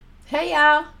Hey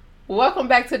y'all, welcome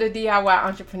back to the DIY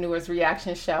Entrepreneurs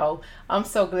Reaction Show. I'm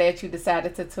so glad you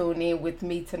decided to tune in with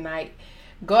me tonight.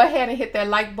 Go ahead and hit that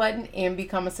like button and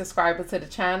become a subscriber to the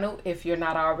channel if you're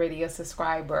not already a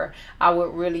subscriber. I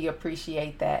would really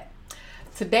appreciate that.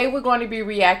 Today we're going to be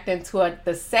reacting to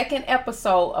the second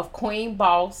episode of Queen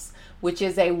Boss, which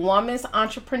is a woman's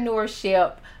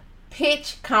entrepreneurship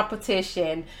pitch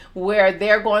competition where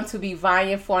they're going to be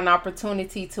vying for an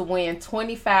opportunity to win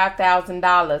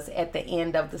 $25,000 at the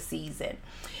end of the season.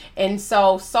 And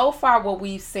so far what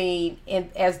we've seen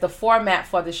as the format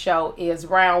for the show is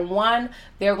round one,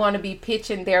 they're going to be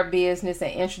pitching their business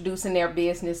and introducing their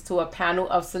business to a panel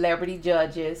of celebrity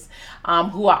judges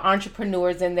who are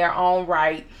entrepreneurs in their own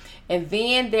right. And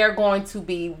then they're going to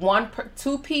be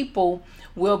two people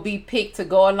will be picked to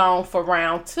go along for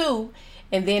round two.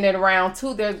 And then in round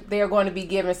two, they're going to be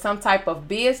given some type of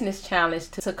business challenge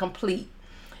to complete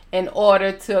in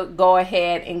order to go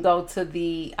ahead and go to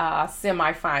the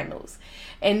semifinals.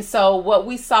 And so what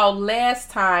we saw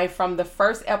last time from the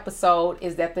first episode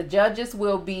is that the judges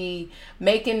will be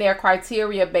making their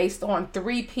criteria based on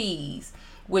 3 P's,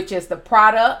 which is the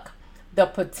product, the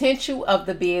potential of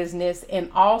the business, and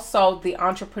also the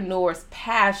entrepreneur's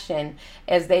passion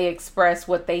as they express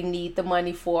what they need the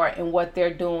money for and what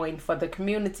they're doing for the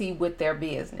community with their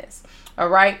business. All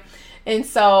right. And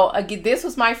so again, this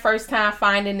was my first time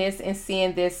finding this and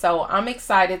seeing this, so I'm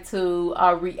excited to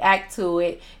react to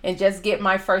it and just get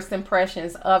my first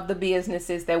impressions of the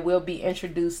businesses that we'll be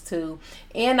introduced to.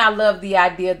 And I love the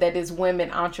idea that it's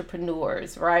women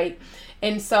entrepreneurs, right?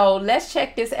 And so let's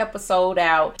check this episode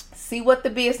out, see what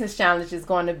the business challenge is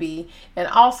going to be, and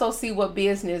also see what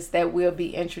business that we'll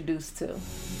be introduced to.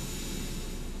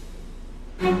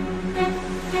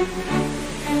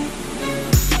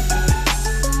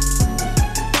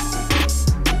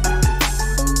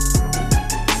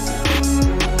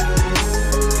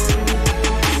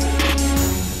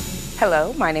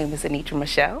 Hello, my name is Anitra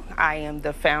Michelle. I am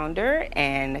the founder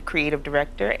and creative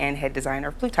director and head designer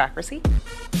of Plutocracy.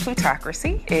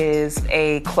 Plutocracy is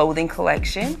a clothing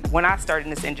collection. When I started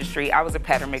in this industry, I was a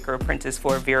pattern maker apprentice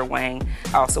for Vera Wang.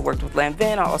 I also worked with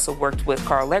Lanvin. I also worked with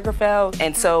Karl Lagerfeld.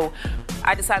 And so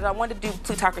I decided I wanted to do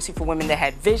Plutocracy for women that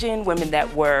had vision, women that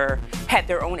had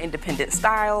their own independent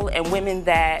style, and women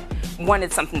that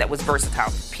wanted something that was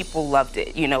versatile. People loved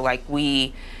it. Like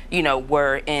we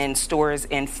were in stores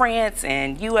in France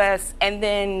and US. And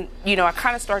then, I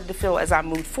kind of started to feel as I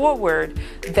moved forward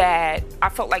that I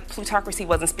felt like Plutocracy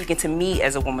wasn't speaking to me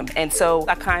as a woman. And so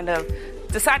I kind of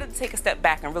decided to take a step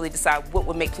back and really decide what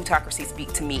would make Plutocracy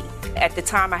speak to me. At the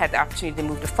time, I had the opportunity to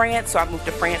move to France. So I moved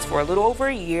to France for a little over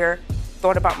a year,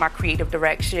 thought about my creative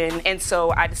direction. And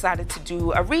so I decided to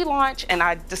do a relaunch, and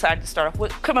I decided to start off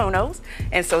with kimonos.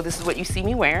 And so this is what you see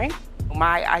me wearing.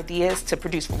 My idea is to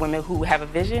produce for women who have a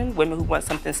vision, women who want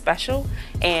something special,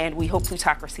 and we hope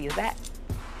Plutocracy is that.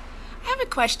 I have a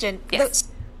question. Yes.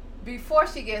 Before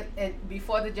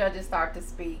the judges start to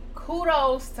speak,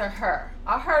 kudos to her.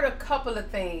 I heard a couple of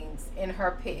things in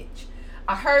her pitch.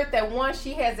 I heard that one,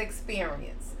 she has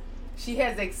experience. She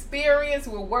has experience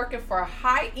with working for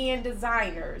high-end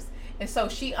designers, and so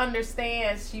she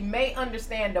may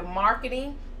understand the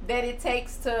marketing that it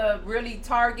takes to really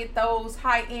target those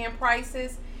high-end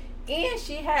prices, and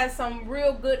she has some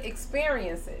real good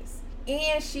experiences,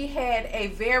 and she had a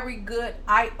very good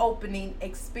eye-opening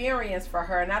experience for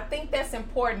her. And I think that's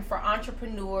important for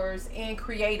entrepreneurs and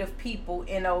creative people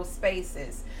in those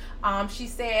spaces. She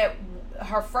said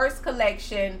her first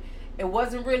collection, it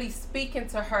wasn't really speaking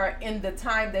to her in the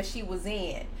time that she was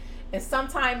in. And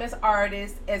sometimes as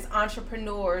artists, as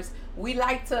entrepreneurs, we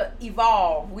like to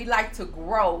evolve, we like to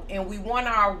grow, and we want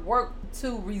our work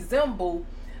to resemble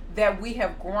that we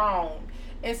have grown.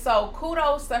 And so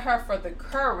kudos to her for the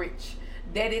courage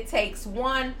that it takes,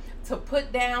 one, to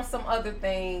put down some other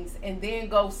things and then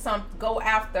go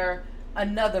after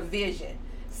another vision.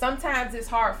 Sometimes it's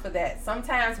hard for that.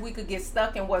 Sometimes we could get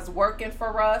stuck in what's working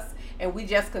for us and we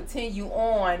just continue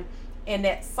on in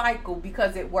that cycle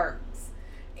because it works.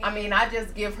 I mean, I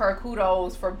just give her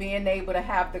kudos for being able to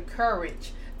have the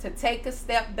courage to take a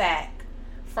step back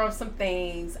from some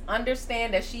things,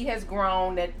 understand that she has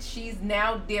grown, that she's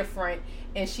now different,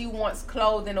 and she wants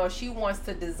clothing, or she wants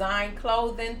to design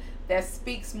clothing that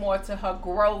speaks more to her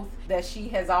growth that she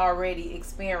has already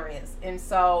experienced. And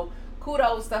so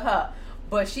kudos to her.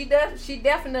 But she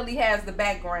definitely has the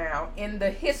background in the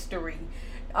history.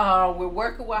 We're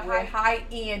working with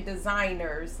high-end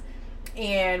designers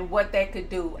and what that could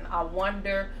do. And I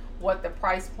wonder what the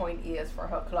price point is for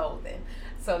her clothing.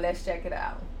 So let's check it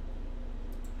out.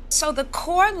 So the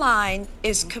core line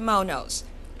is kimonos.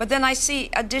 But then I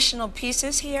see additional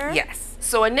pieces here. Yes.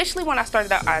 So initially when I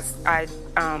started out, I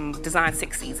designed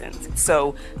 6 seasons.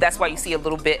 So that's why you see a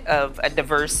little bit of a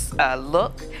diverse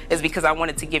look, is because I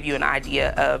wanted to give you an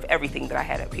idea of everything that I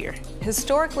had up here.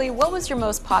 Historically, what was your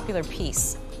most popular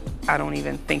piece? I don't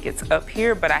even think it's up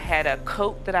here, but I had a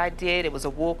coat that I did. It was a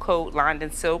wool coat lined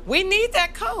in silk. We need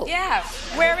that coat. Yeah.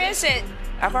 Where is it?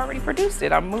 I've already produced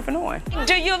it. I'm moving on.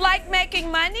 Do you like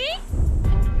making money?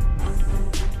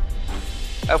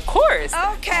 Of course.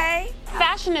 Okay.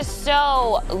 Fashion is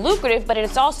so lucrative, but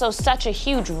it's also such a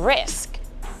huge risk.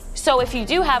 So if you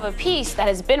do have a piece that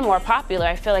has been more popular,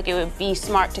 I feel like it would be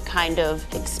smart to kind of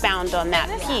expound on that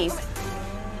piece.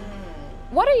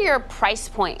 What are your price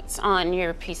points on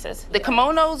your pieces? The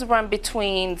kimonos run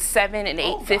between $7 and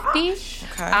 $8.50.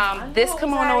 Okay. This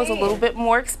kimono is a little bit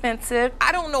more expensive.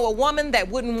 I don't know a woman that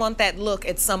wouldn't want that look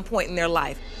at some point in their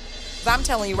life. I'm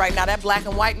telling you right now, that black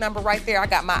and white number right there, I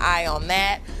got my eye on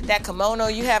that. That kimono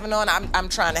you having on, I'm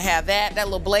trying to have that. That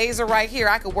little blazer right here,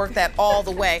 I could work that all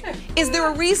the way. Is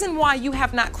there a reason why you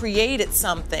have not created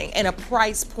something in a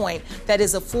price point that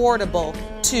is affordable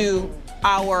to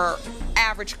our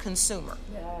average consumer?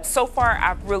 So far,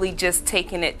 I've really just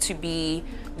taken it to be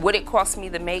what it costs me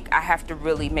to make. I have to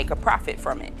really make a profit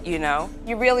from it, you know?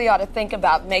 You really ought to think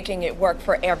about making it work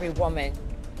for every woman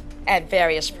at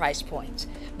various price points.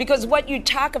 Because what you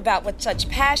talk about with such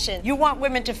passion, you want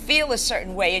women to feel a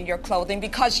certain way in your clothing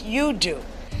because you do.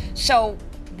 So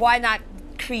why not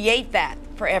create that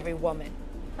for every woman?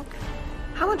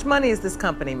 How much money is this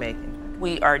company making?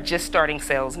 We are just starting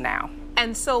sales now.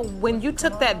 And so when you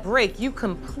took that break, you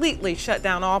completely shut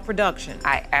down all production.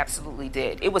 I absolutely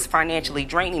did. It was financially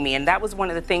draining me, and that was one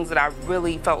of the things that I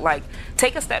really felt like,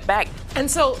 take a step back.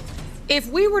 And so if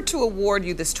we were to award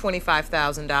you this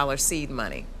 $25,000 seed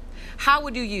money, how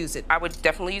would you use it? I would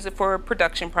definitely use it for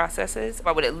production processes.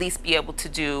 I would at least be able to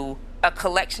do a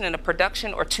collection and a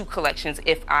production, or 2 collections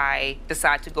if I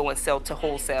decide to go and sell to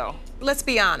wholesale. Let's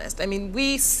be honest. I mean,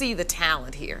 we see the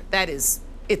talent here.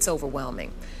 It's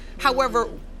overwhelming. However,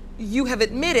 you have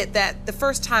admitted that the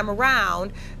first time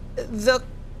around, the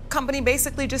company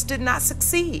basically just did not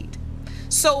succeed.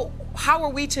 So how are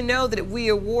we to know that if we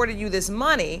awarded you this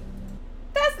money?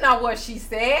 That's not what she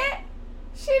said.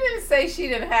 She didn't say she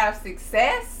didn't have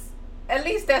success. At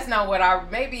least that's not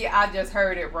what maybe I just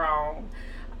heard it wrong.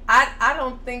 I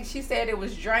don't think she said it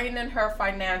was draining her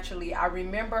financially. I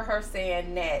remember her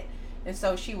saying that. And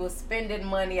so she was spending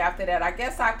money after that. I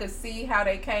guess I could see how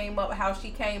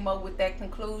she came up with that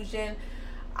conclusion.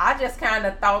 I just kind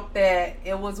of thought that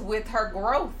it was with her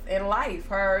growth in life,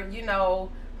 her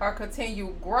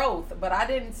continued growth. But I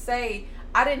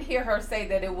didn't hear her say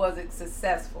that it wasn't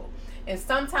successful. And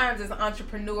sometimes as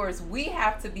entrepreneurs, we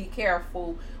have to be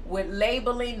careful with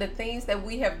labeling the things that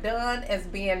we have done as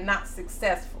being not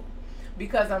successful.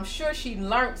 Because I'm sure she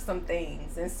learned some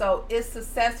things. And so is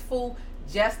successful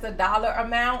just a dollar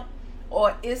amount,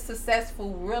 or is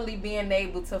successful really being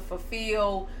able to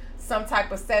fulfill some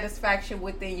type of satisfaction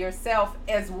within yourself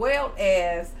as well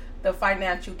as the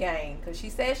financial gain? Because she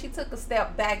said she took a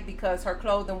step back because her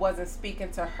clothing wasn't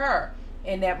speaking to her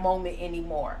in that moment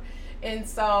anymore. And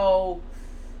so,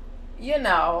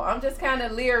 I'm just kind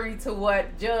of leery to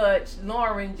what Judge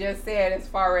Lauren just said, as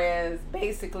far as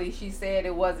basically she said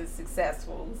it wasn't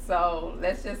successful. So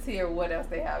let's just hear what else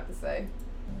they have to say.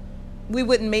 We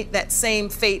wouldn't meet that same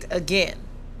fate again.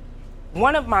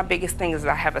 One of my biggest things is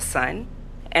I have a son,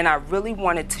 and I really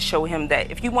wanted to show him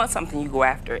that if you want something, you go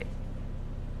after it.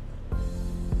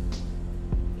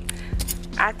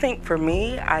 I think for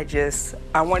me, I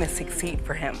want to succeed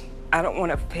for him. I don't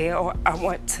want to fail. I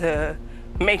want to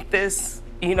make this,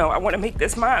 I want to make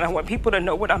this mine. I want people to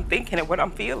know what I'm thinking and what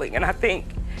I'm feeling. And I think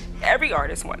every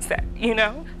artist wants that,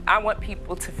 I want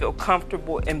people to feel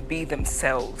comfortable and be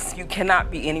themselves. You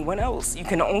cannot be anyone else. You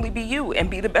can only be you and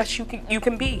be the best you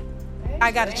can be.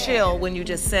 I got a chill when you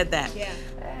just said that. Yeah.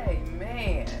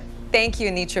 Amen. Thank you,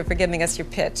 Anitra, for giving us your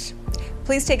pitch.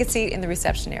 Please take a seat in the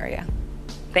reception area.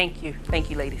 Thank you. Thank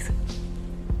you, ladies.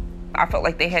 I felt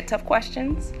like they had tough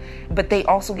questions, but they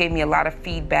also gave me a lot of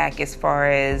feedback as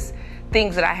far as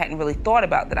things that I hadn't really thought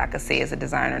about that I could say as a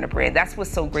designer and a brand. That's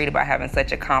what's so great about having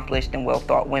such accomplished and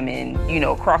well-thought women,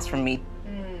 across from me.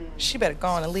 She better go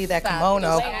on and leave that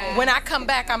kimono. When I come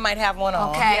back, I might have one on.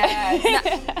 Okay.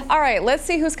 Yes. All right, let's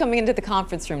see who's coming into the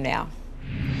conference room now.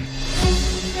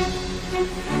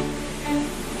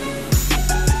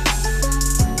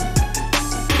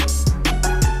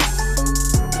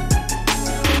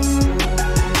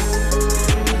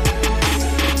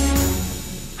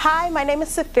 Hi, my name is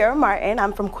Safira Martin.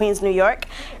 I'm from Queens, New York,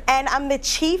 and I'm the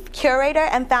chief curator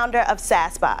and founder of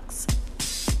SassBox.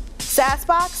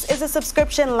 SassBox is a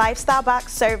subscription lifestyle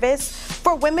box service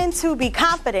for women to be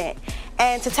confident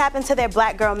and to tap into their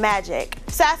black girl magic.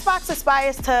 SassBox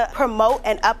aspires to promote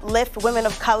and uplift women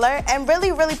of color and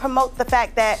really, really promote the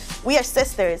fact that we are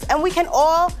sisters and we can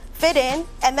all fit in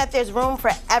and that there's room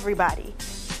for everybody.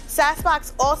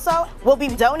 SassBox also will be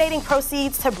donating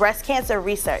proceeds to breast cancer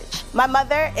research. My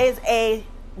mother is a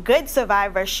good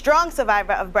survivor, strong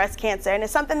survivor of breast cancer, and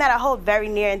it's something that I hold very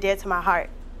near and dear to my heart.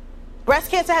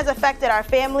 Breast cancer has affected our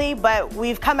family, but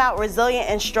we've come out resilient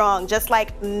and strong, just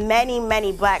like many,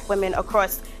 many black women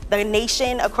across the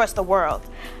nation, across the world.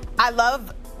 I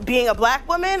love being a black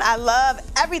woman. I love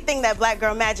everything that black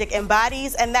girl magic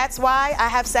embodies, and that's why I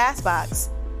have SassBox.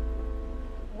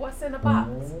 What's in the box?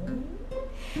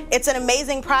 It's an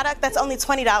amazing product that's only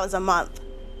 $20 a month.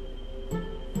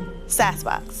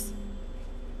 SassBox.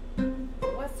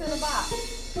 What's in the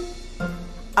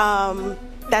box?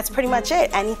 That's pretty much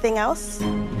it. Anything else?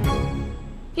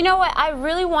 You know what? I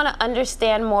really want to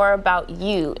understand more about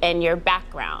you and your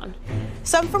background.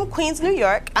 So I'm from Queens, New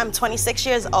York. I'm 26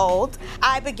 years old.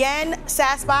 I began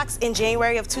SassBox in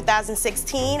January of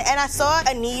 2016, and I saw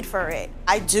a need for it.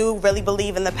 I do really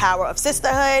believe in the power of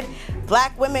sisterhood,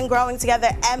 black women growing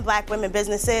together, and black women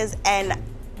businesses, and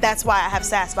that's why I have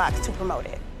SassBox to promote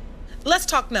it. Let's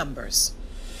talk numbers.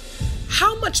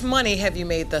 How much money have you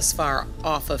made thus far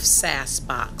off of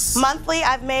SassBox? Monthly,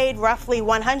 I've made roughly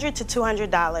 $100 to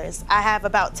 $200. I have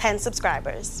about 10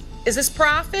 subscribers. Is this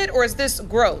profit or is this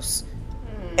gross?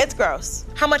 It's gross.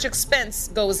 How much expense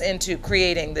goes into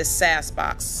creating this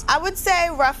SassBox? I would say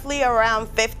roughly around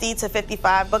 50 to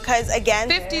 55 because, again...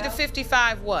 50 to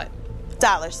 55 what?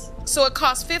 Dollars. So it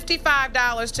costs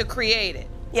 $55 to create it?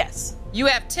 Yes. You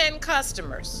have 10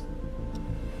 customers.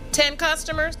 10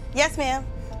 customers? Yes, ma'am.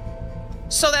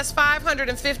 So that's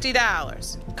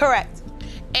 $550. Correct.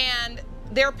 And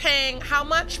they're paying how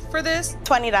much for this?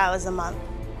 $20 a month.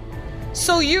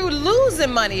 So you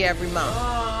losing money every month.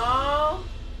 Aww.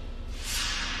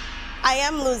 I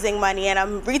am losing money, and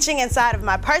I'm reaching inside of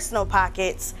my personal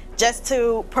pockets just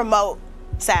to promote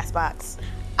SassBox.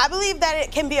 I believe that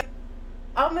it can be a...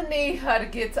 I'm gonna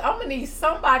need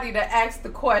somebody to ask the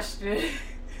question.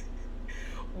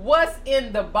 What's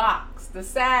in the box? The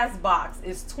SassBox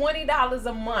is $20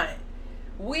 a month.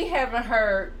 We haven't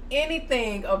heard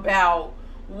anything about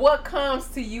what comes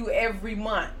to you every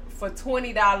month for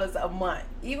 $20 a month,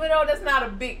 even though that's not a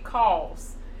big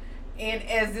cost. And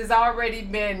as has already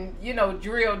been,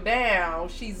 drilled down,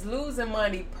 she's losing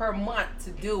money per month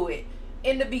to do it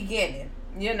in the beginning.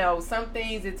 Some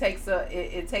things it takes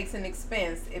an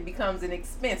expense. It becomes an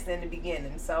expense in the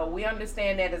beginning. So we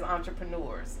understand that as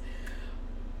entrepreneurs.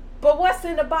 But what's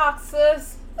in the box,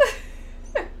 sis?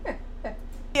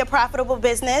 Be a profitable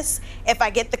business if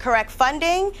I get the correct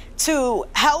funding to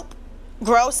help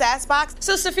grow SassBox.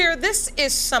 So, Safira, this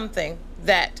is something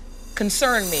that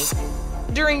concerned me.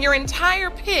 During your entire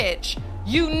pitch,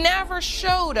 you never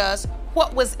showed us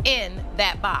what was in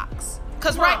that box.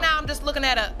 Because right now I'm just looking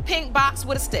at a pink box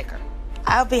with a sticker.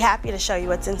 I'll be happy to show you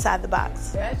what's inside the box.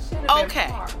 That should have been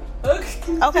hard.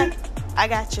 Okay, I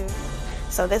got you.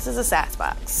 So this is a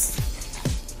SassBox.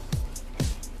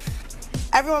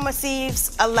 Everyone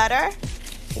receives a letter,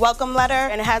 welcome letter,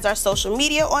 and it has our social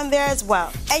media on there as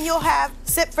well. And you'll have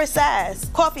Sip for Sass,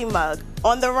 coffee mug.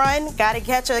 On the run, gotta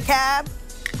catch a cab,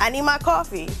 I need my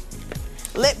coffee.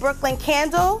 Lit Brooklyn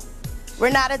candle,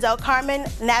 Renata Del Carmen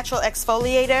natural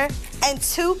exfoliator, and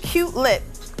 2 cute lip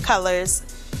colors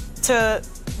to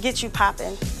get you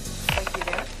popping.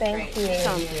 Thank you.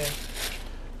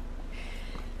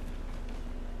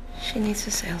 She needs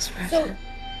a salesperson.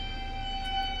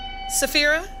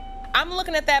 Safira, I'm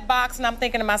looking at that box and I'm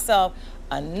thinking to myself,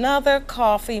 another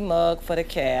coffee mug for the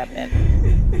cabinet.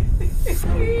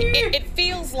 It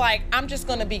feels like I'm just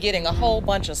gonna be getting a whole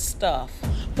bunch of stuff.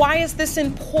 Why is this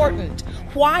important?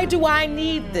 Why do I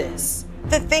need this?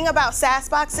 The thing about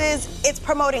SassBox is it's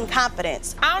promoting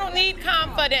confidence. I don't need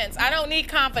confidence.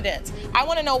 I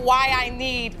wanna know why I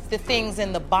need the things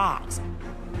in the box.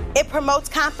 It promotes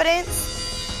confidence.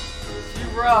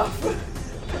 Rough.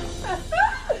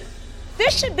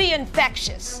 This should be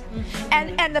infectious.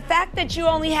 And the fact that you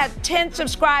only have 10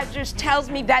 subscribers tells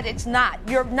me that it's not.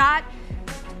 You're not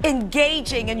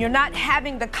engaging and you're not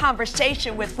having the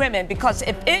conversation with women, because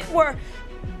if it were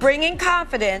bringing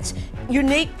confidence,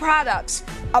 unique products,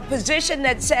 a position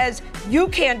that says you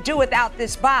can't do without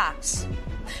this box,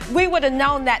 we would have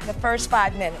known that in the first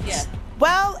 5 minutes. Yeah.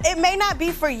 Well, it may not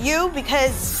be for you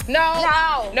because... No.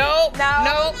 Now No.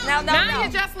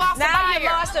 you just lost a Now buyer. you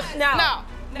lost a... No.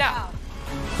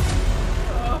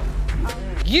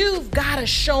 You've got to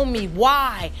show me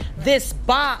why this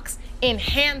box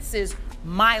enhances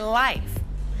my life.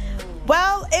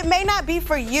 Well, it may not be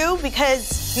for you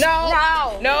because No.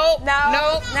 Now No.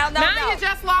 you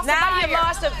just lost a Now you buyer.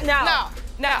 lost a no.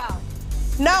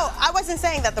 no, I wasn't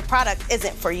saying that the product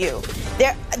isn't for you.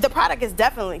 The product is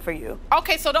definitely for you.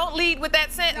 Okay, so don't lead with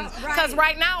that sentence. Because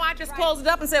right now I just closed it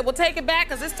up and said, well, take it back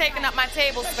because it's taking up my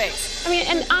table space. I mean,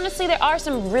 and honestly, there are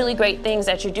some really great things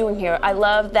that you're doing here. I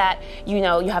love that, you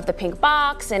know, you have the pink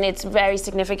box and it's very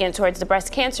significant towards the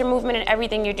breast cancer movement and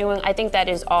everything you're doing. I think that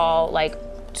is all like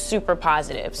super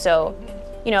positive. So,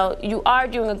 you know, you are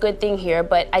doing a good thing here,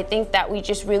 but I think that we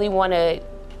just really want to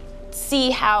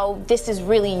see how this is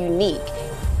really unique.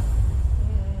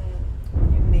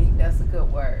 Unique, that's a good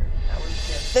word.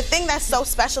 The thing that's so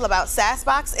special about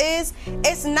SassBox is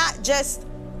it's not just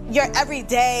your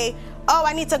everyday, oh,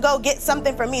 I need to go get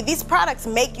something for me. These products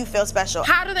make you feel special.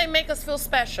 How do they make us feel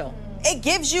special? It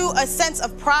gives you a sense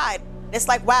of pride. It's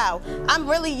like, wow, I'm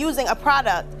really using a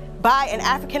product by an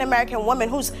African-American woman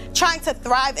who's trying to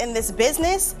thrive in this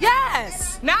business.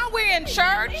 Yes. Now we're in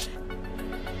church.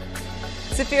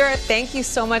 Safira, thank you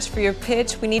so much for your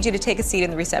pitch. We need you to take a seat in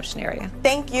the reception area.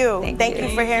 Thank you. Thank you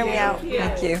for hearing me out.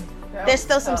 Thank you. There's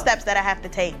still some steps that I have to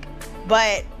take,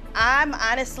 but I'm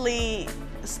honestly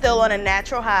still on a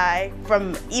natural high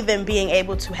from even being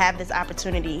able to have this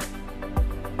opportunity.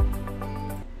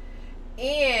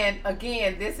 And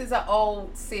again, this is an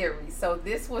old series, so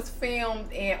this was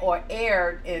filmed or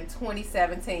aired in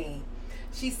 2017.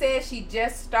 She said she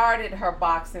just started her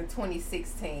box in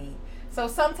 2016. So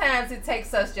sometimes it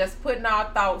takes us just putting our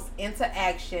thoughts into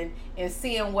action and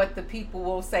seeing what the people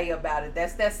will say about it.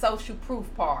 That's that social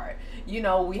proof part. You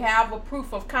know, we have a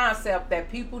proof of concept that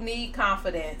people need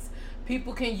confidence.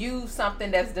 People can use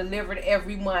something that's delivered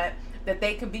every month that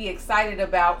they can be excited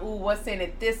about. Ooh, what's in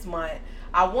it this month?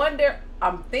 I wonder,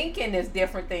 I'm thinking it's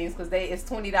different things because it's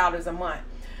 $20 a month.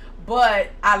 But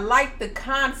I like the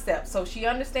concept. So she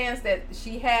understands that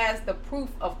she has the proof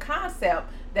of concept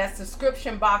that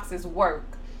subscription boxes work.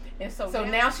 And so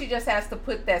now she just has to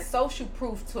put that social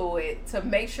proof to it to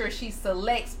make sure she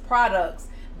selects products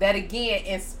that again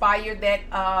inspire that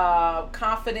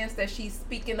confidence that she's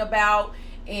speaking about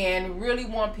and really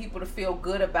want people to feel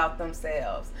good about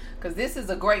themselves. Because this is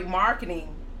a great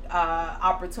marketing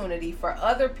opportunity for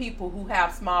other people who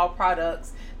have small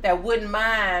products that wouldn't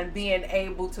mind being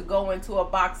able to go into a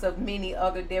box of many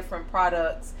other different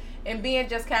products and being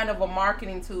just kind of a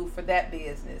marketing tool for that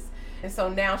business. And so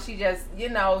now she just, you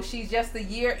know, she's just a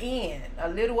year in, a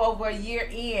little over a year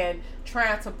in,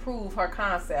 trying to prove her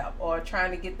concept or trying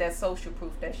to get that social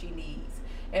proof that she needs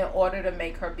in order to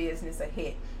make her business a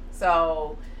hit.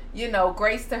 So, you know,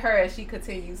 grace to her as she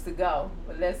continues to go.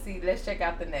 But let's check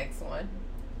out the next one.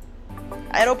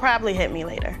 It'll probably hit me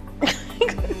later.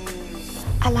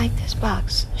 I like this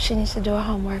box. She needs to do her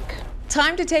homework.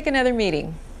 Time to take another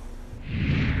meeting.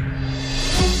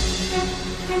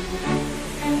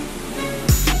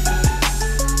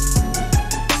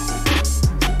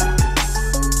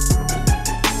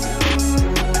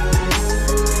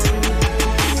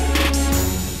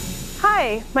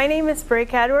 Hi, my name is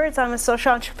Brake Edwards. I'm a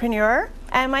social entrepreneur,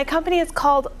 and my company is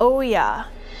called DIYe.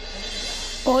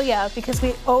 DIYe because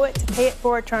we owe it to pay it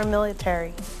forward to our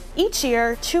military. Each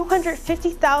year,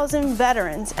 250,000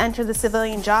 veterans enter the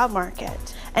civilian job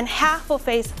market, and half will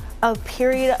face a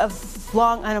period of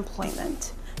long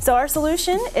unemployment. So our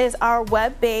solution is our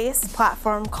web-based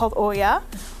platform called DIYe,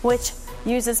 which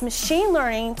uses machine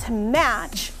learning to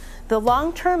match the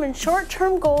long-term and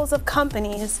short-term goals of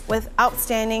companies with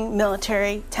outstanding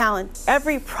military talent.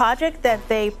 Every project that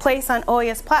they place on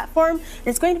DIYe's platform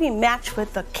is going to be matched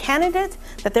with the candidate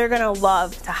that they're going to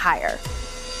love to hire.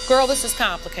 Girl, this is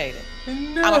complicated.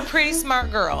 No. I'm a pretty smart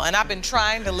girl, and I've been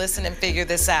trying to listen and figure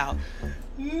this out.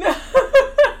 No.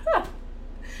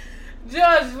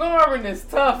 Judge Lauren is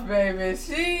tough, baby.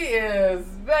 She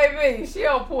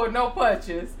don't pull no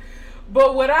punches.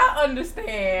 But what I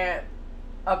understand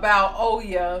about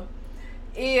DIYe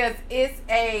is it's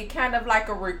a kind of like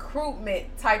a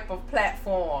recruitment type of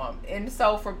platform. And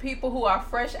so for people who are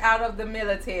fresh out of the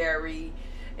military,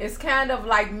 it's kind of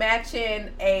like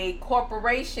matching a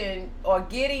corporation or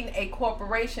getting a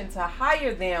corporation to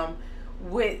hire them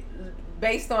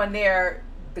based on the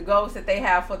goals that they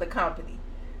have for the company.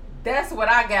 That's what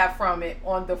I got from it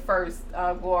on the first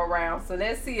go around. So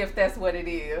let's see if that's what it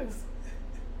is.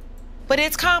 But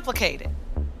it's complicated.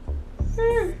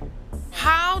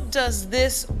 How does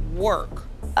this work?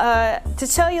 To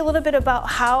tell you a little bit about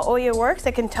how DIYe works,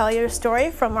 I can tell you a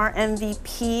story from our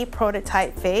MVP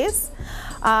prototype phase.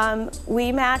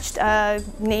 We matched a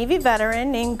Navy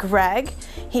veteran named Greg.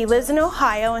 He lives in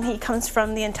Ohio and he comes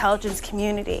from the intelligence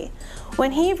community.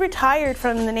 When he retired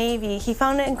from the Navy, he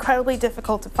found it incredibly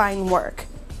difficult to find work.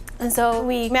 And so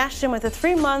we matched him with a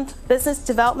 3-month business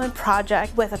development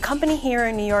project with a company here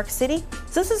in New York City.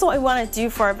 So this is what we want to do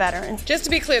for our veterans. Just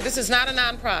to be clear, this is not a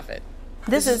nonprofit.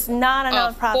 This is not a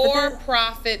nonprofit.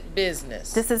 For-profit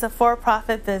business. This is a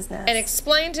for-profit business. And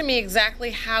explain to me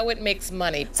exactly how it makes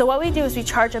money. So what we do is we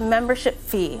charge a membership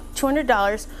fee,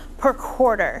 $200 per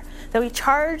quarter, that we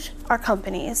charge our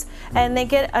companies, and they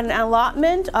get an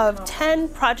allotment of 10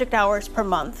 project hours per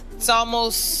month. It's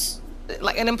almost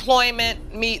like an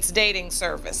employment meets dating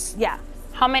service. Yeah.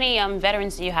 How many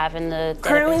veterans do you have in the database?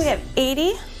 Currently we have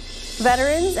 80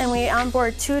 veterans, and we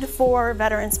onboard 2 to 4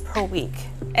 veterans per week.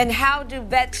 And how do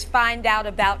vets find out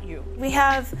about you? We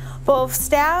have both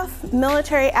staff,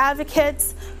 military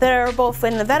advocates that are both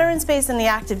in the veteran space and the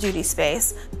active duty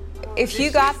space. If you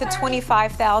got the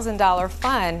 $25,000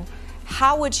 fund,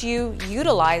 how would you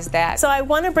utilize that? So I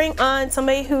want to bring on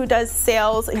somebody who does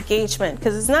sales engagement,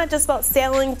 because it's not just about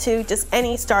selling to just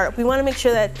any startup. We want to make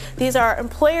sure that these are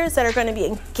employers that are going to be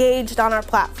engaged on our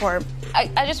platform.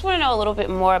 I just want to know a little bit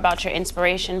more about your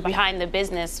inspiration behind the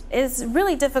business. It's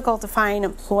really difficult to find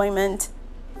employment,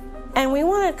 and we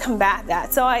want to combat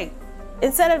that. So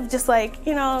instead of just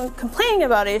complaining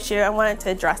about an issue, I wanted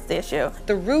to address the issue.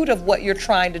 The root of what you're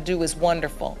trying to do is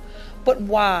wonderful, but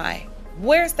why?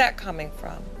 Where's that coming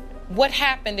from? What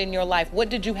happened in your life? What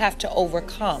did you have to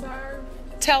overcome?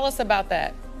 Tell us about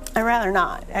that. I'd rather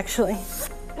not, actually.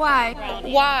 Why?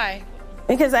 Why?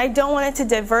 Because I don't want it to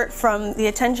divert from the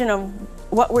attention of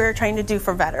what we're trying to do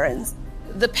for veterans.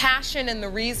 The passion and the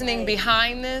reasoning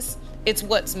behind this, it's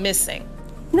what's missing.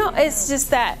 No, it's just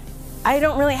that I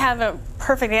don't really have a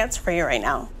perfect answer for you right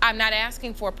now. I'm not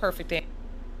asking for a perfect answer.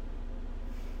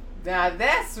 Now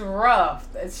that's rough.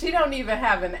 She don't even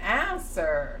have an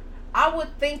answer. I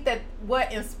would think that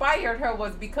what inspired her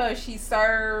was because she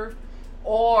served,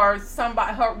 or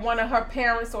one of her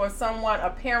parents or a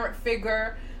parent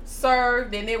figure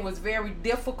served, and it was very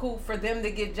difficult for them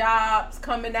to get jobs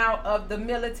coming out of the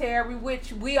military,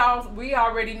 which we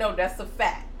already know that's a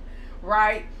fact,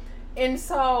 right? And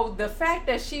so the fact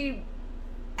that she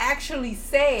actually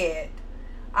said,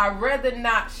 I'd rather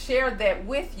not share that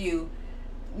with you,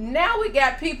 now we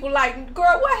got people like,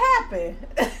 girl, what happened?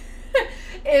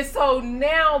 And so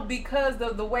now, because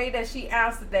of the way that she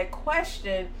answered that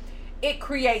question, it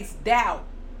creates doubt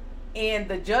in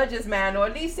the judge's mind, or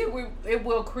at least it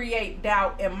will create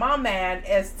doubt in my mind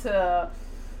as to,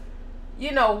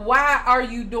 why are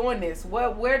you doing this?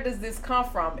 Where does this come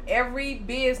from? Every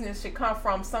business should come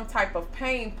from some type of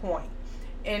pain point.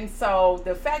 And so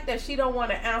the fact that she don't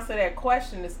want to answer that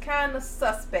question is kind of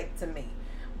suspect to me.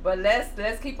 But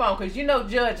let's keep on, because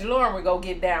Judge Lauren will go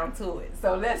get down to it.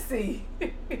 So let's see.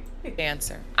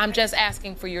 Answer. I'm just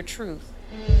asking for your truth.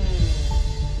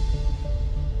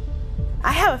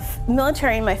 I have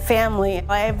military in my family.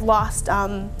 I've lost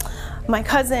my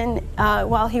cousin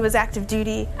while he was active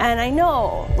duty, and I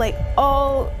know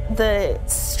all the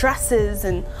stresses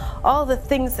and all the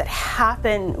things that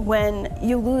happen when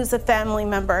you lose a family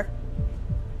member.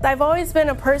 I've always been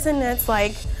a person that's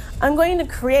I'm going to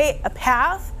create a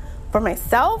path for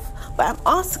myself, but I'm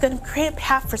also going to create a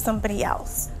path for somebody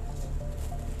else.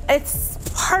 It's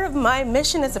part of my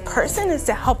mission as a person is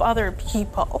to help other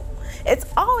people. It's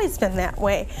always been that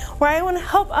way, where I want to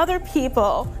help other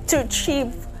people to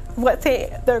achieve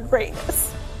their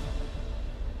greatness.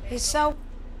 And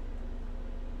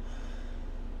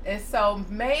so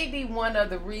maybe one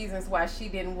of the reasons why she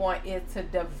didn't want it to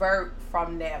divert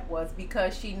from that was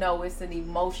because she knows it's an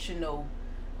emotional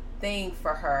thing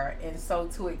for her. And so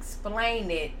to explain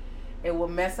it, it will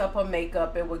mess up her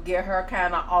makeup. It will get her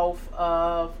kind of off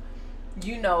of,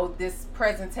 this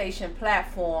presentation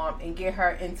platform and get her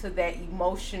into that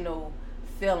emotional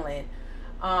feeling.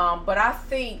 But I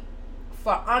think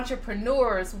for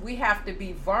entrepreneurs, we have to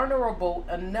be vulnerable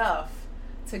enough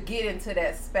to get into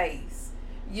that space.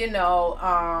 And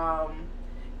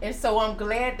so I'm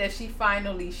glad that she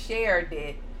finally shared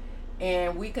it,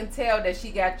 and we can tell that she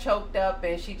got choked up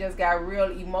and she just got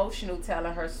real emotional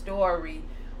telling her story.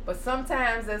 But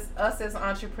sometimes as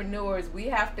entrepreneurs, we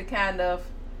have to kind of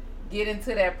get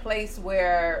into that place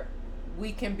where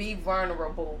we can be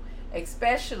vulnerable,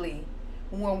 especially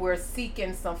when we're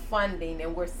seeking some funding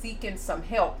and we're seeking some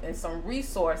help and some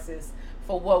resources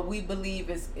for what we believe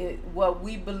is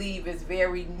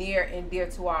very near and dear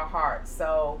to our hearts.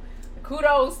 So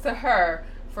kudos to her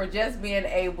for just being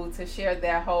able to share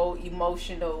that whole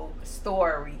emotional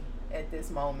story at this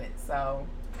moment. So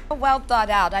Well thought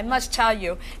out, I must tell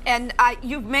you. And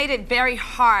you've made it very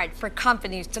hard for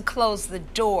companies to close the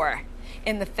door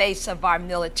in the face of our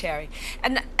military.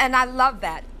 And I love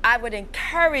that. I would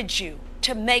encourage you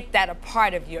to make that a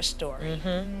part of your story.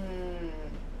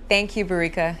 Thank you,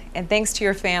 Barika, and thanks to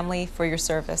your family for your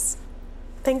service.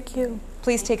 Thank you.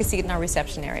 Please take a seat in our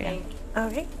reception area.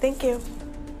 Okay, thank you.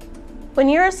 When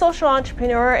you're a social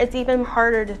entrepreneur, it's even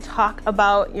harder to talk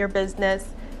about your business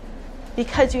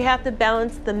because you have to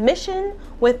balance the mission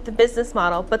with the business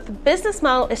model, but the business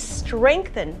model is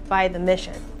strengthened by the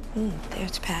mission.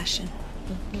 There's passion.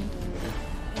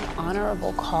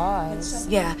 Honorable cause.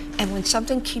 Yeah, and when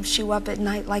something keeps you up at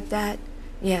night like that,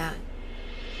 yeah.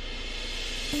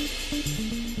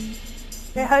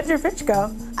 Okay, how did your pitch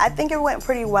go? I think it went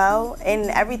pretty well. In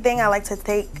everything, I like to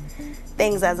take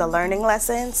things as a learning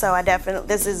lesson. So I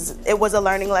definitely, it was a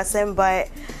learning lesson, but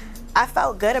I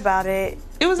felt good about it.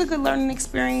 It was a good learning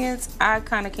experience. I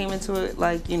kind of came into it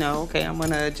like, you know, okay, I'm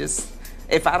gonna just,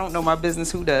 if I don't know my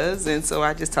business, who does? And so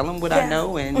I just tell them what I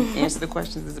know and answer the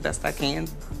questions as the best I can.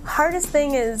 Hardest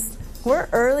thing is we're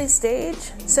early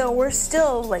stage, so we're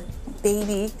still like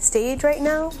baby stage right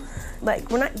now.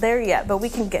 Like, we're not there yet, but we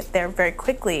can get there very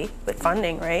quickly with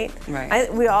funding, right?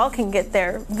 Right. We all can get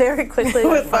there very quickly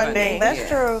with funding. That's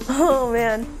true. Oh,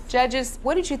 man. Judges,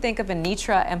 what did you think of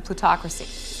Anitra and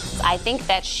Plutocracy? I think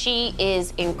that she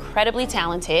is incredibly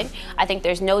talented. I think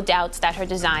there's no doubts that her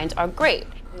designs are great.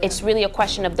 It's really a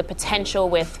question of the potential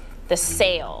with the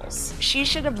sales. She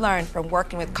should have learned from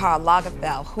working with Karl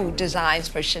Lagerfeld, who designs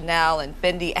for Chanel and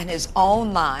Fendi and his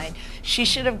own line. She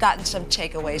should have gotten some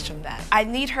takeaways from that. I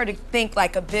need her to think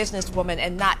like a businesswoman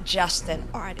and not just an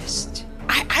artist.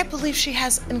 I believe she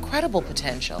has incredible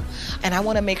potential, and I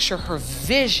want to make sure her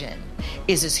vision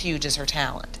is as huge as her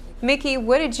talent. Mickey,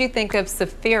 what did you think of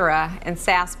Saphira and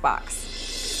Sassbox?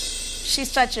 She's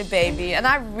such a baby, and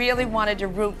I really wanted to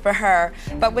root for her.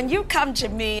 But when you come to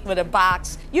me with a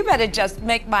box, you better just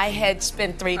make my head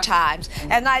spin 3 times.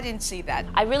 And I didn't see that.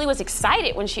 I really was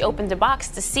excited when she opened the box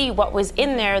to see what was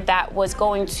in there that was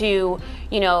going to,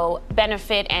 you know,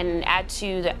 benefit and add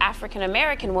to the African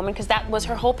American woman, because that was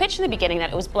her whole pitch in the beginning,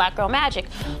 that it was Black Girl Magic.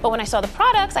 But when I saw the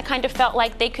products, I kind of felt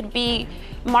like they could be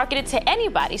marketed to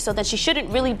anybody, so that she shouldn't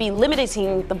really be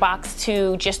limiting the box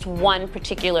to just one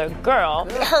particular girl.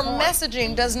 Her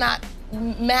messaging does not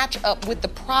match up with the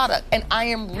product, and I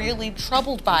am really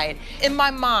troubled by it. In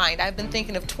my mind, I've been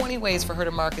thinking of 20 ways for her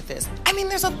to market this. I mean,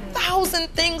 there's 1,000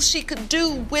 things she could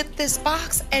do with this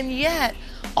box, and yet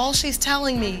all she's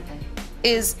telling me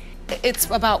is it's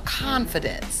about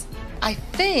confidence. I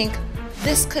think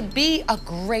this could be a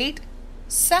great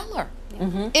seller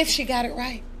if she got it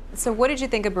right. So what did you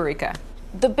think of Barika?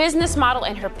 The business model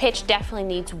and her pitch definitely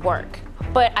needs work,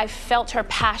 but I felt her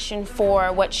passion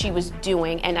for what she was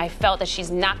doing, and I felt that she's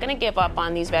not going to give up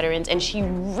on these veterans, and she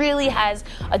really has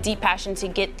a deep passion to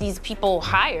get these people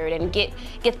hired and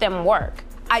get them work.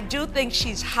 I do think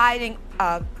she's hiding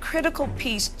a critical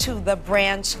piece to the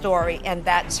brand story, and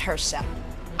that's herself.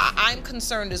 I'm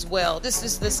concerned as well. This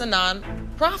is a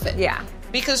non-profit. Yeah.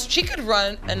 Because she could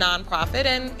run a nonprofit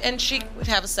and she would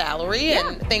have a salary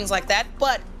and things like that.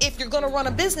 But if you're going to run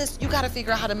a business, you got to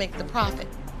figure out how to make the profit.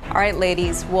 All right,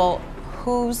 ladies, well,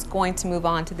 who's going to move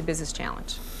on to the business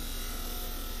challenge?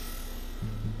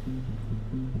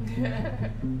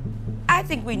 I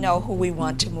think we know who we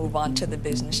want to move on to the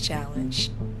business challenge.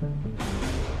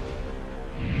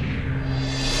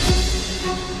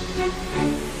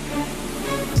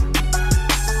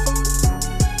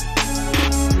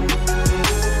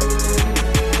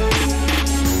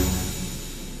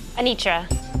 Anitra,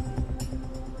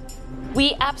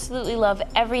 we absolutely love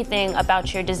everything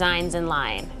about your designs and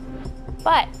line,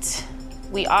 but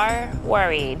we are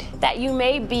worried that you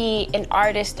may be an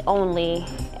artist only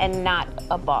and not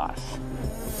a boss.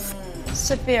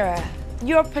 Saphira,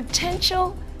 your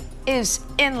potential is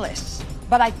endless,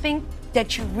 but I think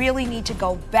that you really need to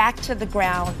go back to the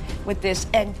ground with this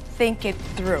and think it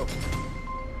through.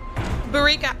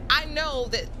 Barika, I know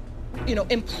that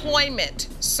employment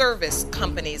service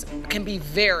companies can be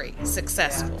very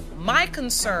successful. My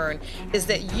concern is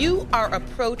that you are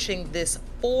approaching this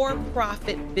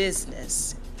for-profit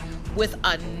business with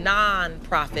a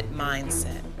non-profit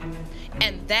mindset,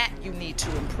 and that you need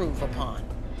to improve upon.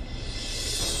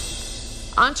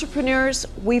 Entrepreneurs,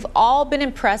 we've all been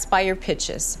impressed by your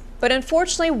pitches, but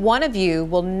unfortunately, one of you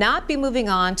will not be moving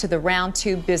on to the Round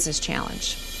 2 Business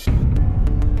Challenge.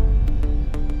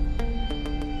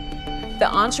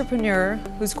 The entrepreneur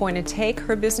who's going to take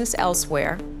her business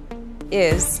elsewhere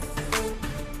is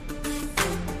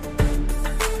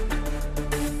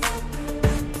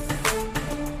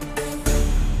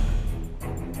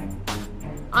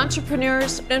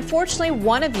Entrepreneurs, unfortunately,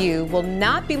 one of you will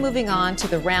not be moving on to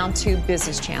the Round 2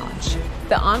 Business Challenge.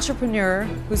 The entrepreneur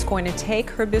who's going to take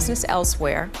her business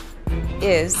elsewhere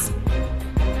is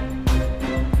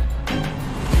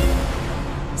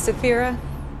Safira.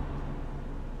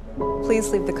 Please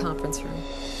leave the conference room.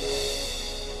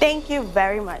 Thank you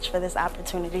very much for this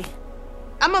opportunity.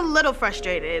 I'm a little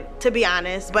frustrated, to be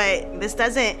honest, but this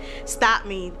doesn't stop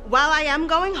me. While I am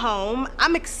going home,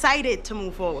 I'm excited to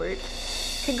move forward.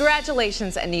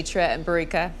 Congratulations, Anitra and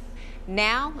Barika.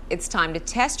 Now it's time to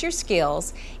test your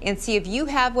skills and see if you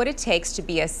have what it takes to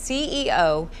be a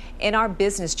CEO in our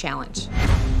business challenge.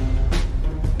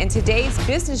 In today's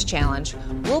business challenge,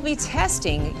 we'll be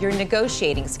testing your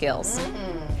negotiating skills.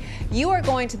 You are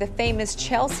going to the famous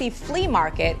Chelsea flea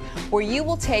market where you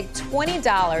will take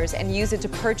 $20 and use it to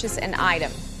purchase an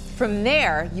item. From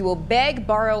there, you will beg,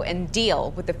 borrow, and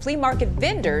deal with the flea market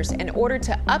vendors in order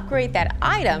to upgrade that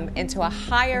item into a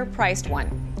higher priced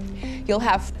one. You'll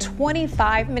have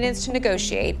 25 minutes to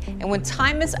negotiate, and when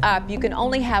time is up, you can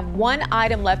only have one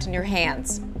item left in your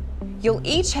hands. You'll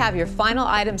each have your final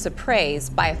items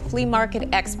appraised by a flea market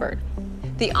expert.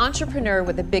 The entrepreneur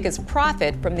with the biggest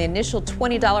profit from the initial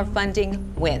 $20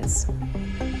 funding wins.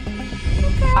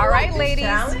 Okay, all right,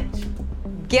 ladies,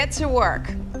 get to work.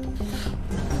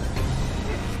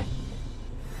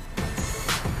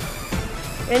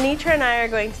 Anitra and I are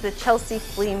going to the Chelsea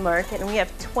flea market, and we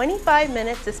have 25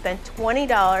 minutes to spend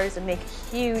 $20 and make a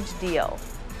huge deal.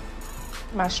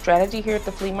 My strategy here at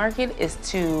the flea market is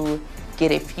to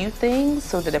get a few things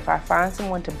so that if I find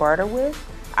someone to barter with,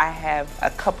 I have a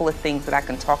couple of things that I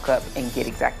can talk up and get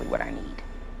exactly what I need.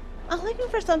 I'm looking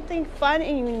for something fun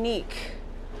and unique.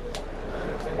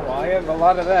 Well, I have a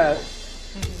lot of that.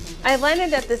 I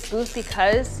landed at this booth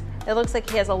because it looks like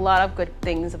he has a lot of good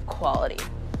things of quality.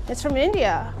 It's from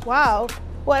India. Wow.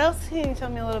 What else can you tell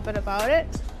me a little bit about it?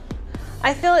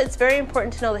 I feel it's very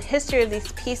important to know the history of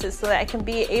these pieces so that I can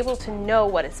be able to know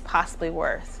what it's possibly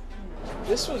worth.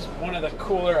 This was one of the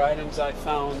cooler items I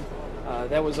found.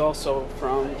 That was also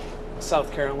from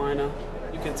South Carolina.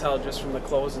 You can tell just from the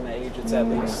clothes and the age, it's at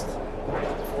least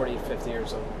 40, 50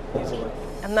 years old, easily.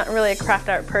 I'm not really a craft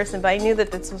art person, but I knew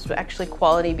that this was actually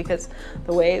quality because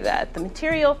the way that the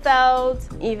material felt,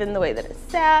 even the way that it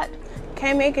sat.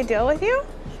 Can I make a deal with you?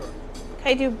 Sure. Can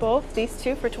I do both these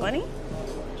two for 20?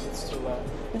 It's too low.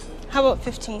 How about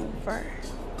 15 for?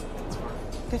 That's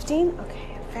fine. 15?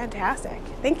 Okay, fantastic.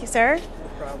 Thank you, sir. No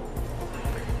problem.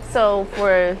 So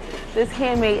for this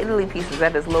handmade Italy piece, is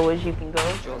that as low as you can go?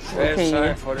 For a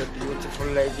beautiful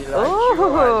lady like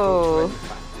you,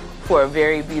 for a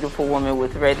very beautiful woman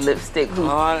with red lipstick who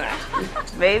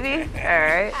maybe? All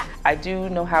right. I do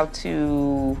know how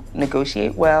to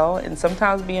negotiate well, and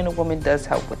sometimes being a woman does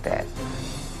help with that.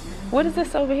 What is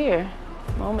this over here?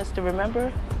 Moments to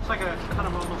remember? It's like a kind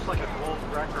of almost like a gold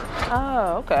record.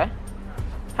 Oh, okay.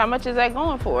 How much is that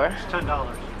going for? It's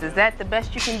 $10. Is that the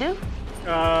best you can do?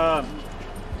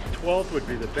 12 would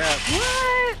be the best.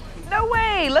 What? No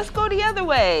way. Let's go the other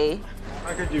way.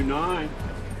 I could do 9.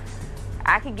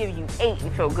 I could give you 8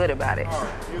 and feel good about it. All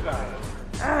right, you got it.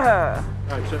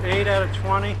 All right, so 8 out of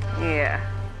 20. Yeah.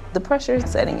 The pressure is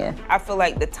setting in. I feel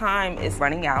like the time is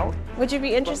running out. Would you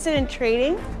be interested in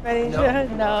trading? Ready? No.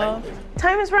 No.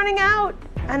 Time is running out,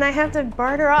 and I have to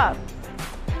barter up.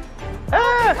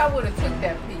 I would have took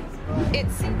that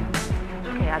piece.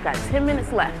 Okay, I got 10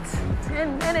 minutes left.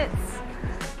 10 minutes.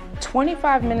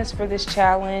 25 minutes for this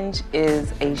challenge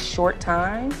is a short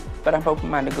time, but I'm hoping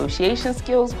my negotiation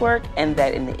skills work and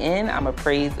that in the end, I'm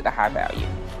appraised at a high value.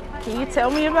 Can you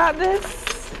tell me about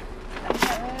this?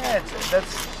 Yeah,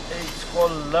 it's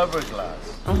called rubber glass.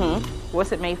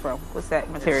 What's it made from? What's that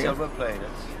material? It's silver plated.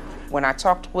 When I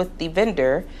talked with the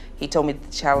vendor, he told me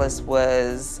the chalice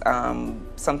was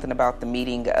something about the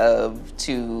meeting of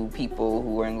two people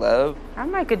who were in love. I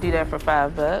might could do that for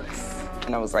 $5.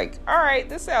 And I was like, all right,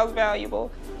 this sounds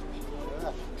valuable.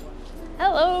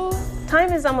 Hello.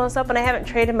 Time is almost up and I haven't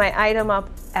traded my item up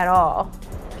at all.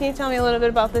 Can you tell me a little bit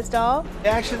about this doll?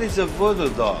 Actually, it's a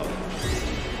voodoo doll.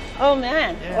 Oh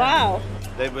man, Yeah. Wow.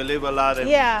 They believe a lot in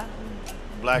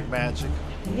black magic.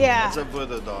 Yeah. It's a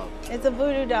voodoo doll. It's a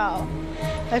voodoo doll.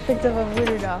 I picked up a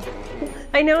voodoo doll.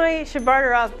 I know I should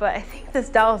barter up, but I think this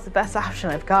doll is the best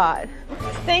option I've got.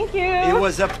 Thank you. It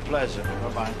was a pleasure.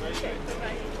 Bye-bye.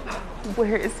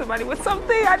 Where is somebody with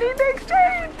something? I need to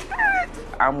exchange.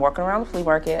 I'm walking around the flea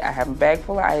market. I have a bag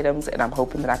full of items, and I'm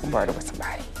hoping that I can barter with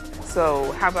somebody.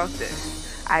 So how about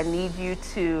this? I need you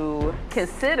to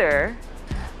consider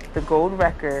the gold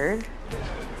record.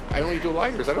 I only do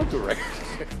lighters. I don't do records.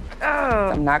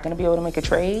 I'm not going to be able to make a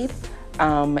trade,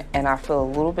 And I feel a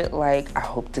little bit like, I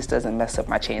hope this doesn't mess up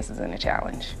my chances in the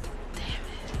challenge. Damn it.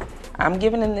 I'm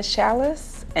giving in this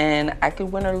chalice, and I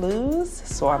could win or lose,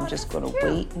 so I'm just gonna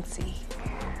wait and see.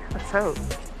 Let's hope.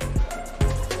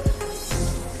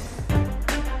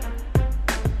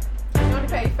 You only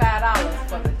paid $5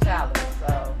 for the challenge,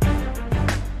 so.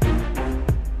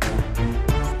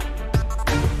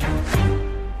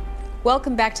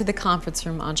 Welcome back to the conference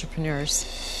room, entrepreneurs.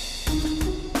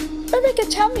 Marika,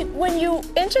 tell me, when you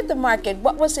entered the market,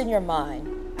 what was in your mind?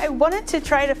 I wanted to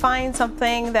try to find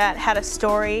something that had a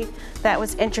story that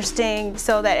was interesting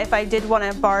so that if I did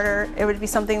want to barter, it would be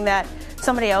something that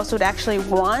somebody else would actually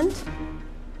want.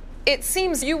 It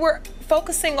seems you were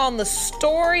focusing on the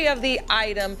story of the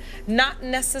item, not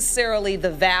necessarily the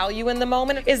value in the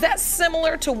moment. Is that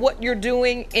similar to what you're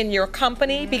doing in your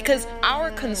company? Because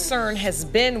our concern has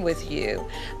been with you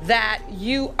that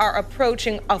you are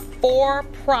approaching a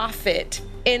for-profit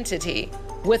entity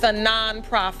with a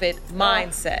non-profit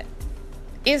mindset.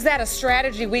 Is that a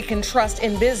strategy we can trust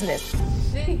in business?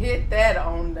 She hit that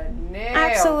on the nail.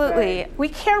 Absolutely. Babe. We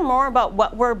care more about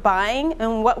what we're buying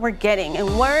and what we're getting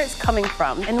and where it's coming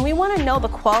from. And we want to know the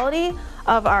quality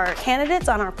of our candidates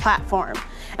on our platform.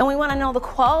 And we want to know the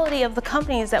quality of the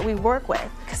companies that we work with,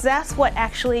 because that's what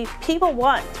actually people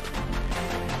want.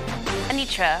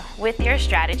 Anitra, with your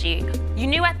strategy, you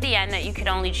knew at the end that you could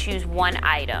only choose one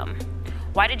item.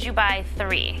 Why did you buy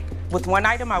 3? With one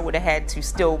item, I would have had to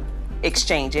still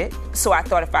exchange it. So I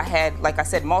thought if I had, like I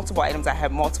said, multiple items, I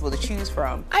had multiple to choose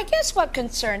from. I guess what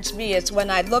concerns me is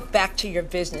when I look back to your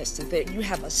business, that you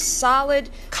have a solid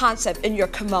concept in your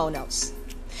kimonos,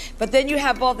 but then you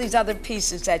have all these other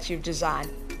pieces that you've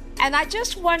designed. And I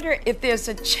just wonder if there's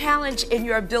a challenge in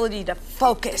your ability to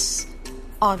focus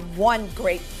on one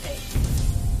great thing.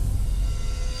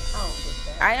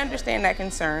 I understand that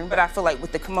concern, but I feel like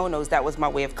with the kimonos, that was my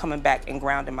way of coming back and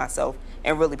grounding myself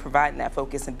and really providing that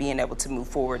focus and being able to move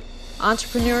forward.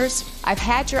 Entrepreneurs, I've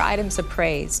had your items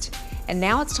appraised, and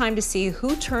now it's time to see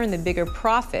who turned the bigger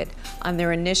profit on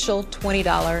their initial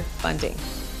 $20 funding.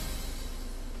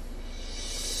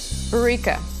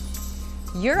 Marika,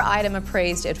 your item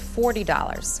appraised at $40.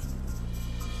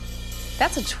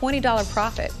 That's a $20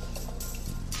 profit.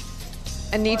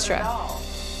 Anitra,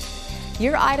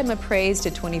 your item appraised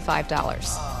at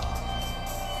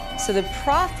 $25. So the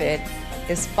profit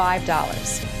is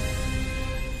 $5.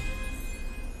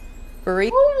 Marika,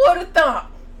 Who would have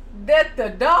thought that the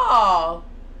dog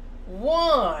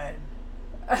won?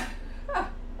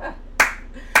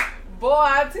 Boy,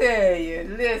 I tell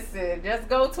you, listen, just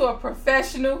go to a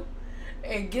professional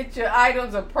and get your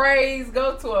items appraised.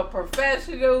 Go to a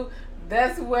professional.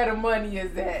 That's where the money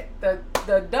is at.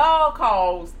 The dog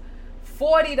cost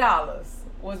 $40.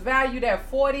 Was valued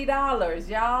at $40,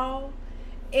 y'all.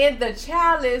 And the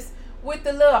chalice with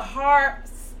the little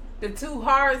hearts, the 2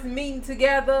 hearts meeting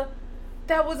together,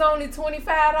 that was only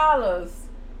 $25.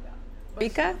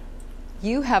 Marika,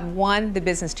 you have won the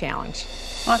business challenge.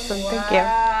 Awesome, thank you.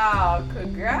 Wow,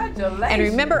 congratulations. And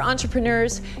remember,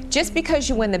 entrepreneurs, just because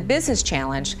you win the business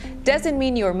challenge doesn't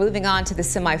mean you are moving on to the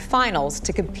semifinals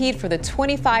to compete for the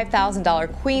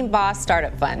 $25,000 Queen Boss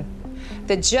Startup Fund.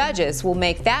 The judges will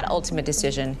make that ultimate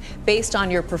decision based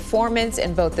on your performance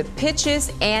in both the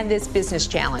pitches and this business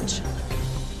challenge.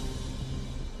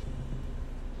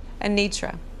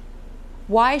 Anitra,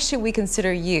 why should we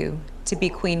consider you to be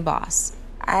Queen Boss?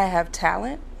 I have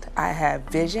talent, I have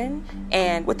vision,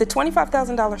 and with the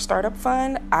 $25,000 startup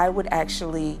fund, I would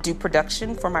actually do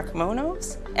production for my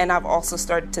kimonos, and I've also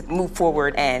started to move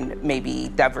forward and maybe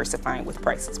diversifying with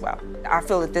price as well. I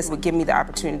feel that this would give me the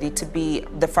opportunity to be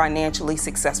the financially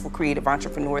successful creative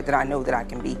entrepreneur that I know that I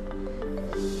can be.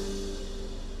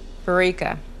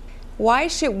 Marika, why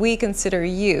should we consider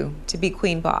you to be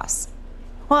Queen Boss?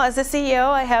 Well, as a CEO,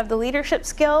 I have the leadership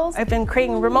skills. I've been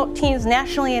creating remote teams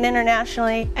nationally and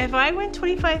internationally. If I win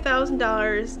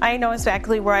 $25,000, I know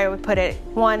exactly where I would put it.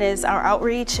 One is our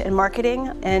outreach and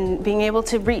marketing and being able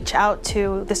to reach out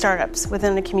to the startups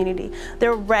within the community.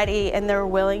 They're ready and they're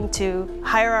willing to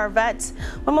hire our vets.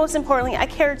 But most importantly, I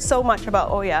cared so much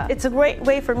about Oya. It's a great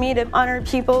way for me to honor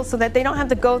people so that they don't have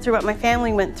to go through what my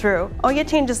family went through. Oya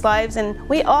changes lives, and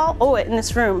we all owe it in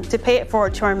this room to pay it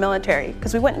forward to our military,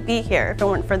 because we wouldn't be here if it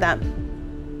weren't for them.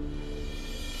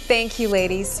 Thank you,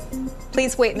 ladies.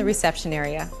 Please wait in the reception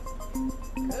area.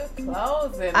 Good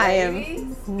closing, I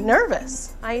ladies. am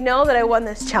nervous. I know that I won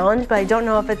this challenge, but I don't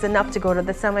know if it's enough to go to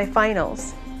the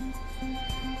semifinals.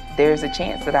 There's a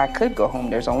chance that I could go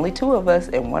home. There's only 2 of us,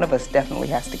 and one of us definitely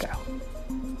has to go.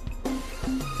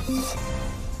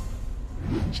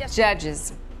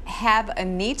 Judges, have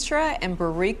Anitra and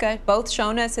Barika both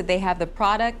shown us that they have the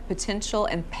product, potential,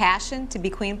 and passion to be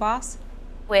Queen Boss?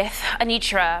 With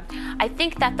Anitra, I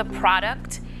think that the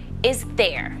product is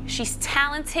there. She's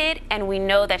talented and we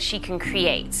know that she can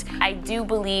create. I do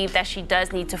believe that she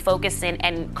does need to focus in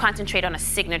and concentrate on a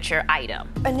signature item.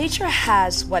 Anitra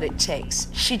has what it takes.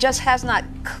 She just has not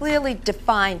clearly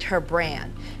defined her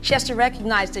brand. She has to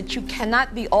recognize that you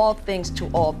cannot be all things to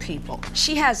all people.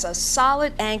 She has a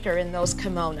solid anchor in those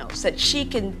kimonos that she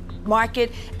can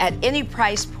market at any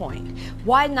price point.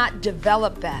 Why not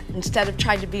develop that instead of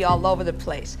trying to be all over the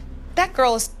place? That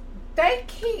girl is... They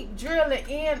keep drilling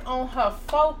in on her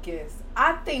focus.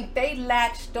 I think they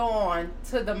latched on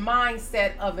to the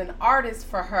mindset of an artist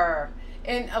for her.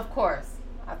 And of course,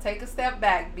 I'll take a step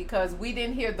back because we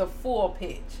didn't hear the full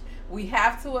pitch. We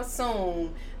have to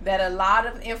assume that a lot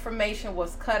of information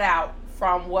was cut out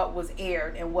from what was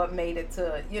aired and what made it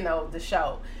to, the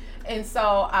show. And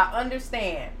so I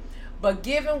understand. But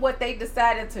given what they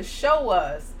decided to show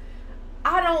us,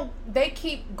 they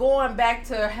keep going back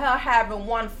to her having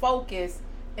one focus,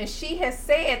 and she has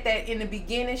said that in the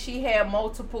beginning she had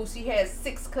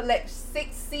six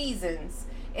seasons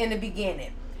in the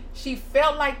beginning. She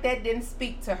felt like that didn't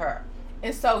speak to her,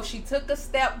 and so she took a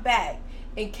step back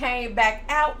and came back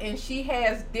out, and she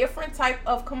has different type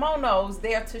of kimonos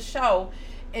there to show.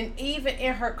 And even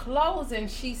in her closing,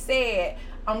 she said,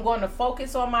 I'm going to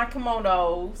focus on my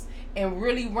kimonos and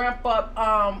really ramp up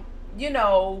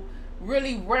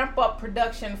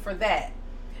production for that.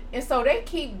 And so they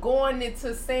keep going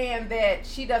into saying that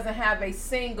she doesn't have a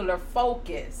singular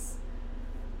focus.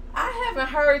 I haven't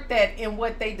heard that in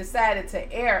what they decided to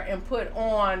air and put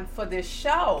on for this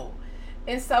show.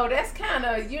 And so that's kind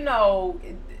of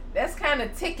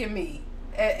ticking me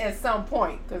at some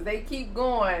point because they keep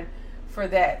going for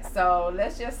that. So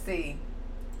let's just see.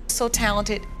 So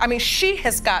talented. I mean, she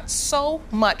has got so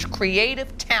much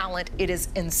creative talent. It is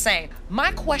insane.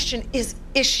 My question is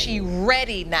she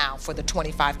ready now for the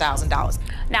 $25,000?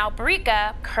 Now,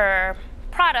 Barika, her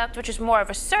product, which is more of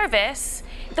a service,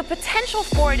 the potential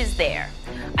for it is there.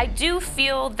 I do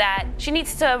feel that she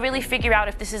needs to really figure out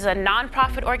if this is a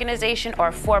nonprofit organization or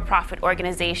a for-profit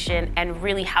organization and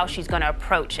really how she's going to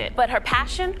approach it. But her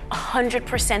passion,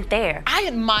 100% there. I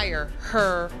admire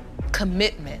her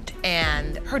commitment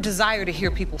and her desire to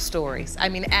hear people's stories. I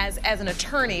mean, as an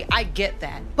attorney, I get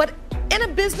that. But in a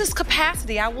business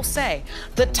capacity, I will say,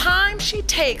 the time she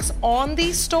takes on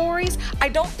these stories, I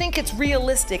don't think it's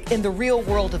realistic in the real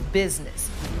world of business.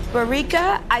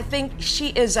 Barika, I think she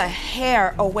is a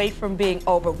hair away from being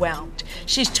overwhelmed.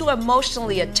 She's too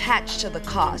emotionally attached to the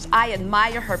cause. I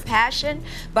admire her passion,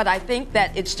 but I think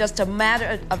that it's just a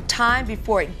matter of time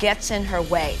before it gets in her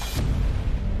way.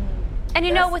 And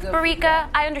with Barika,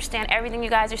 I understand everything you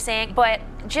guys are saying, but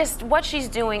just what she's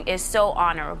doing is so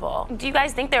honorable. Do you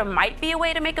guys think there might be a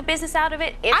way to make a business out of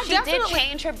it if she did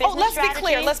change her business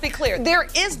strategy? Let's be clear. There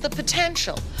is the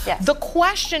potential. Yes. The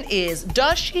question is,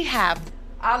 does she have...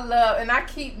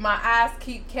 my eyes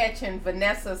keep catching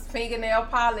Vanessa's fingernail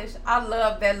polish. I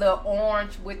love that little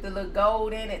orange with the little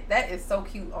gold in it. That is so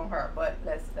cute on her, but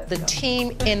let's the go.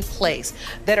 Team in place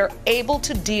that are able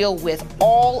to deal with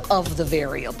all of the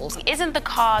variables. Isn't the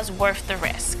cause worth the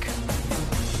risk?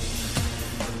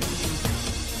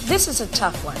 This is a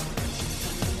tough one.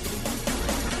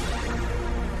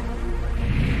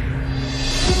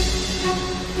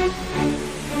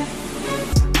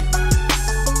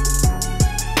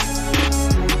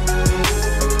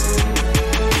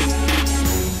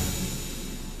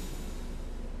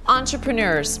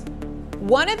 Entrepreneurs,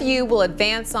 one of you will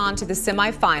advance on to the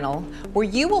semifinal where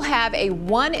you will have a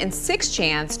 1 in 6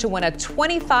 chance to win a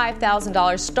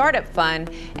 $25,000 startup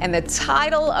fund and the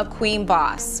title of Queen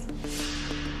Boss.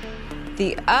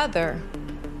 The other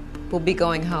will be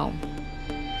going home.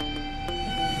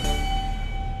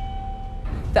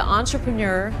 The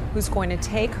entrepreneur who's going to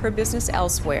take her business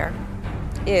elsewhere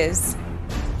is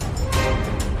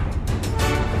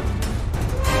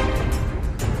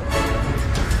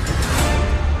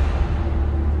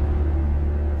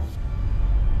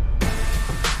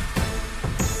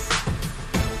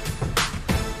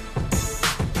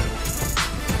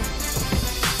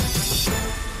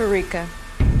Barika.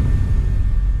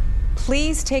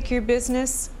 Please take your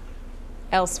business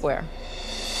elsewhere.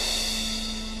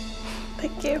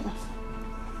 Thank you.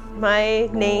 My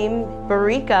name,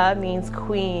 Barika, means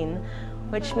queen,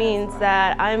 which means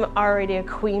that I'm already a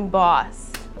queen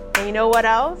boss. And you know what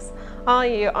else? All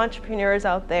you entrepreneurs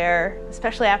out there,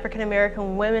 especially African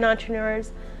American women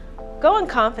entrepreneurs, go in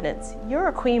confidence. You're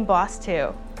a queen boss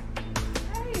too.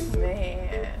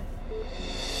 Amen.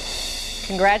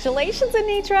 Congratulations,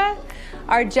 Anitra.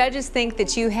 Our judges think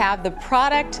that you have the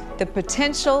product, the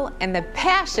potential, and the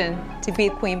passion to be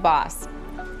Queen Boss.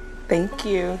 Thank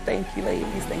you, ladies.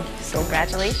 Thank you so much.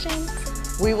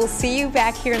 Congratulations. We will see you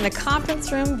back here in the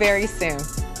conference room very soon.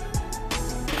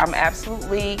 I'm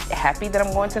absolutely happy that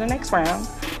I'm going to the next round,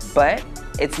 but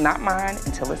it's not mine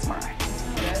until it's mine.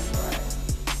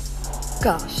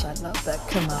 Gosh, I love that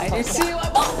kimono. I do too.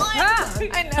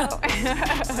 I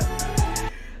know.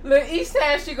 Look, each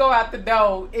time she go out the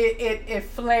door, it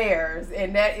flares,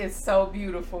 and that is so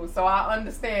beautiful. So I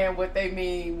understand what they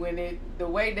mean when the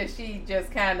way that she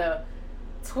just kind of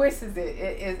twists it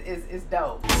is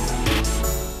dope.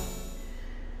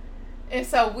 And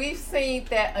so we've seen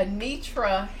that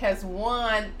Anitra has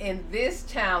won in this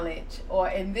challenge, or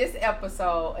in this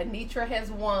episode. Anitra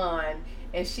has won,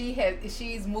 and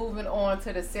she's moving on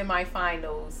to the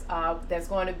semifinals. That's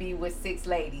going to be with 6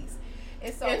 ladies.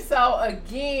 And so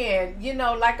again, you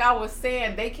know, like I was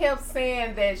saying, they kept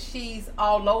saying that she's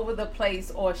all over the place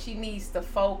or she needs to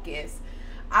focus.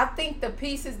 I think the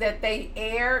pieces that they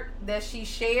aired, that she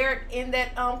shared in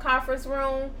that conference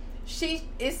room,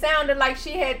 it sounded like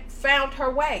she had found her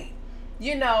way.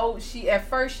 You know, at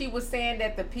first she was saying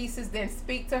that the pieces didn't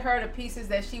speak to her. The pieces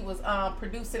that she was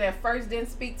producing at first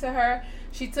didn't speak to her.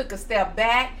 She took a step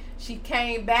back. She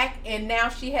came back, and now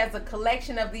she has a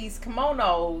collection of these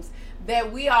kimonos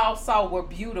that we all saw were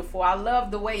beautiful. I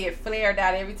love the way it flared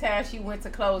out every time she went to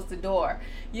close the door.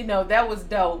 You know, that was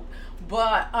dope.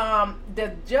 But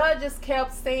the judges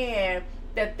kept saying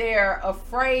that they're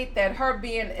afraid that her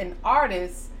being an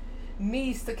artist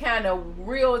needs to kind of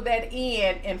reel that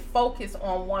in and focus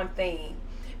on one thing.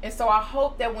 And so I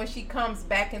hope that when she comes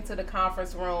back into the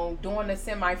conference room during the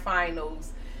semifinals,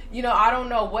 you know, I don't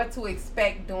know what to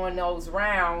expect during those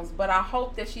rounds, but I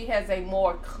hope that she has a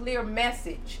more clear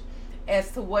message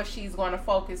as to what she's going to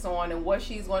focus on and what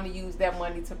she's going to use that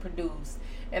money to produce.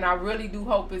 And I really do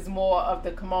hope it's more of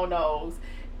the kimonos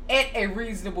at a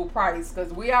reasonable price,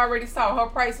 because we already saw her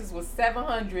prices was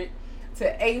 $700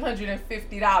 to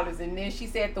 $850, and then she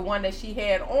said the one that she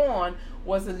had on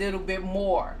was a little bit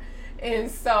more. And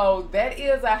so that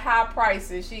is a high price,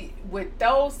 and with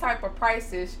those type of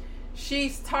prices,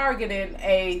 she's targeting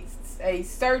a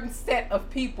certain set of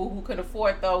people who can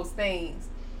afford those things,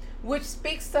 which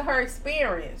speaks to her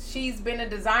experience. She's been a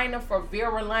designer for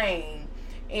Vera Lane,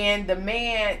 and the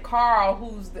man Carl,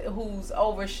 who's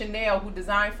over Chanel, who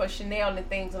designed for Chanel and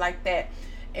things like that.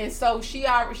 And so she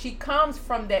comes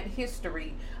from that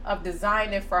history of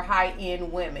designing for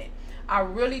high-end women. I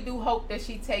really do hope that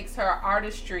she takes her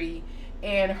artistry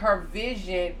and her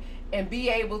vision and be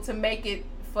able to make it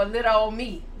for little old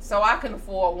me, so I can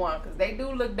afford one, because they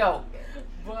do look dope.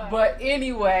 But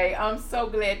anyway, I'm so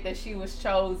glad that she was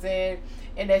chosen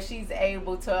and that she's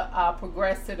able to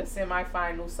progress to the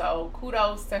semifinals. So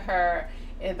kudos to her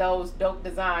and those dope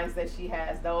designs that she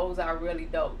has. Those are really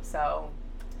dope. So,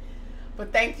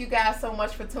 but thank you guys so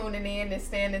much for tuning in and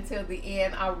staying until the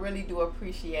end. I really do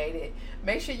appreciate it.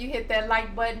 Make sure you hit that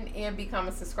like button and become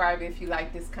a subscriber if you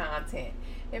like this content.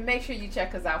 And make sure you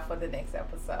check us out for the next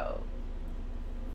episode.